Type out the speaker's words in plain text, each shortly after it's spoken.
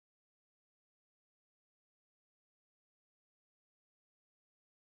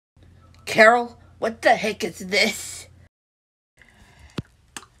Carol, what the heck is this?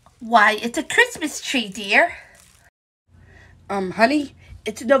 Why, it's a Christmas tree, dear. Honey,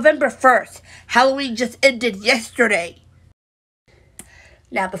 it's November 1st. Halloween just ended yesterday.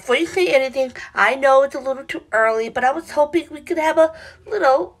 Now, before you say anything, I know it's a little too early, but I was hoping we could have a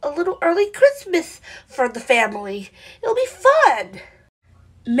little early Christmas for the family. It'll be fun.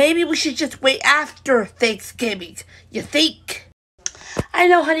 Maybe we should just wait after Thanksgiving. You think? I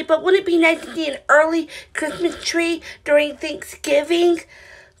know, honey, but wouldn't it be nice to see an early Christmas tree during Thanksgiving?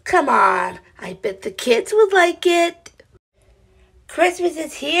 Come on, I bet the kids would like it. Christmas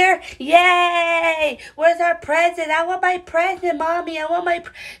is here. Yay! Where's our present? I want my present, Mommy. I want my...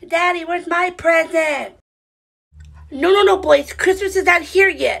 Daddy, where's my present? No, boys. Christmas is not here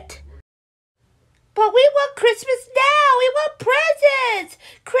yet. But we want Christmas now. We want presents.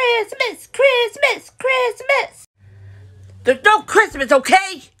 Christmas, Christmas, Christmas. There's no Christmas,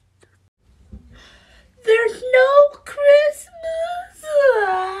 okay? There's no Christmas.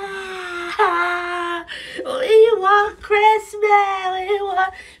 We want Christmas. We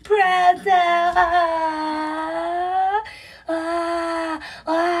want presents.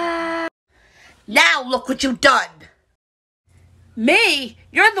 Now look what you've done. Me?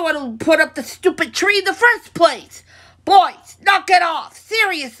 You're the one who put up the stupid tree in the first place. Boys, knock it off.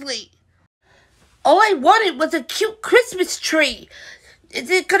 Seriously. All I wanted was a cute Christmas tree. Is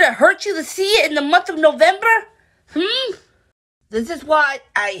it going to hurt you to see it in the month of November? This is why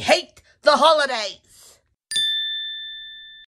I hate the holidays.